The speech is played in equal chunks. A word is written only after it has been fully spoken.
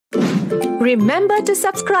Remember to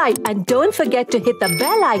subscribe and don't forget to hit the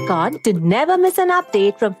bell icon to never miss an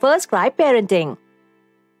update from First Cry Parenting.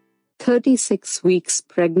 36 weeks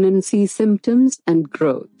pregnancy symptoms and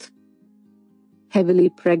growth. Heavily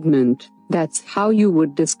pregnant, that's how you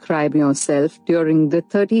would describe yourself during the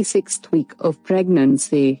 36th week of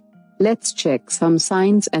pregnancy. Let's check some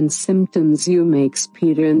signs and symptoms you may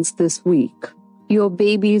experience this week. Your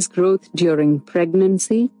baby's growth during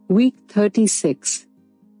pregnancy, week 36.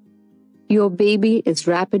 Your baby is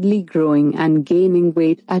rapidly growing and gaining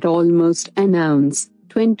weight at almost an ounce,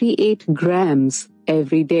 28 grams,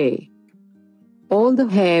 every day. All the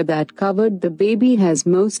hair that covered the baby has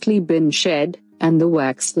mostly been shed, and the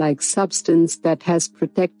wax-like substance that has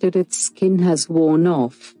protected its skin has worn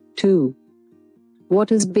off, too.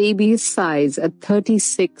 What is baby's size at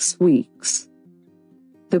 36 weeks?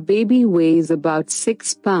 The baby weighs about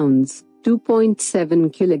 6 pounds,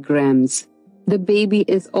 2.7 kilograms. The baby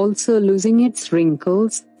is also losing its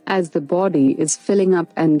wrinkles, as the body is filling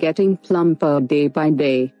up and getting plumper day by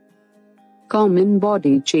day. Common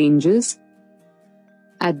body changes.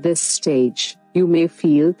 At this stage, you may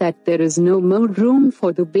feel that there is no more room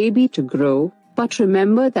for the baby to grow, but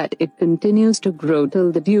remember that it continues to grow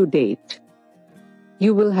till the due date.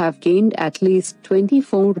 You will have gained at least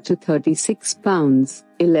 24 to 36 pounds,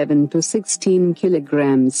 11 to 16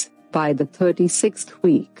 kilograms, by the 36th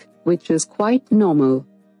week, which is quite normal.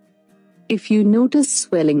 If you notice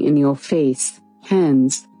swelling in your face,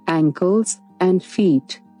 hands, ankles, and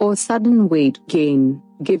feet, or sudden weight gain,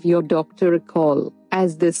 give your doctor a call,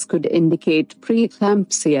 as this could indicate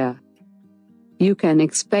preeclampsia. You can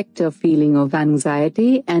expect a feeling of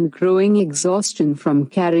anxiety and growing exhaustion from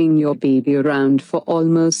carrying your baby around for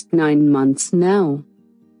almost 9 months now.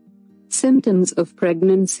 Symptoms of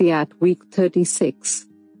pregnancy at week 36.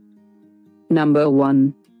 Number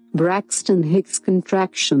 1. Braxton Hicks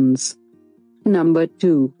contractions. Number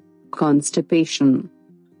 2. Constipation.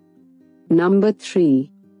 Number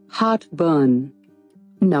 3. Heartburn.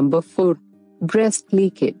 Number 4. Breast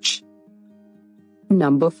leakage.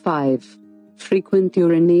 Number 5. Frequent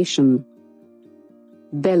urination.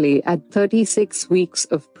 Belly at 36 weeks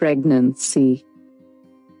of pregnancy.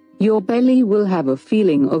 Your belly will have a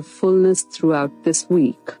feeling of fullness throughout this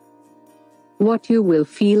week. What you will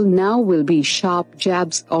feel now will be sharp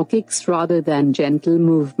jabs or kicks rather than gentle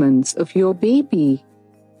movements of your baby.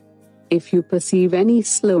 If you perceive any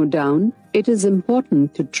slowdown, it is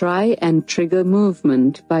important to try and trigger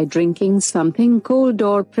movement by drinking something cold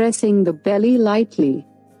or pressing the belly lightly.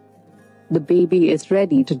 The baby is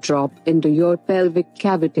ready to drop into your pelvic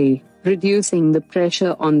cavity, reducing the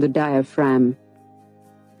pressure on the diaphragm.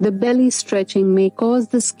 The belly stretching may cause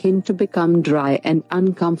the skin to become dry and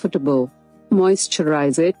uncomfortable.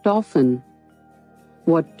 Moisturize it often.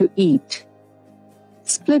 What to eat?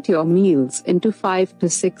 Split your meals into 5 to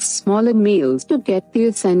 6 smaller meals to get the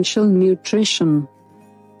essential nutrition.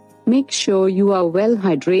 Make sure you are well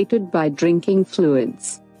hydrated by drinking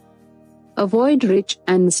fluids. Avoid rich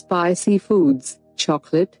and spicy foods,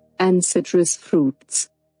 chocolate, and citrus fruits.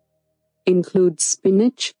 Include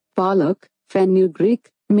spinach, palak, fenugreek,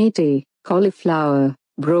 mete, cauliflower,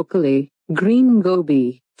 broccoli, green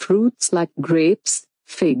gobi, fruits like grapes,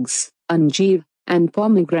 figs, anjeer, and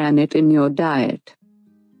pomegranate in your diet.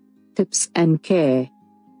 Tips and care.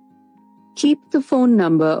 Keep the phone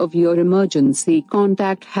number of your emergency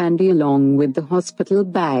contact handy along with the hospital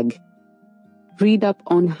bag. Read up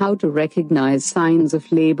on how to recognize signs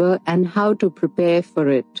of labor and how to prepare for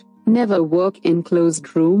it. Never work in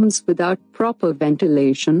closed rooms without proper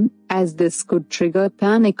ventilation, as this could trigger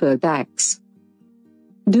panic attacks.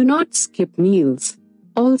 Do not skip meals.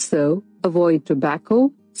 Also, avoid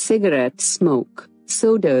tobacco, cigarette smoke,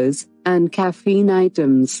 sodas, and caffeine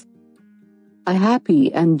items. A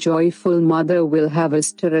happy and joyful mother will have a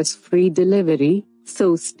stress-free delivery,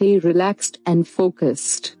 so stay relaxed and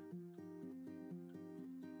focused.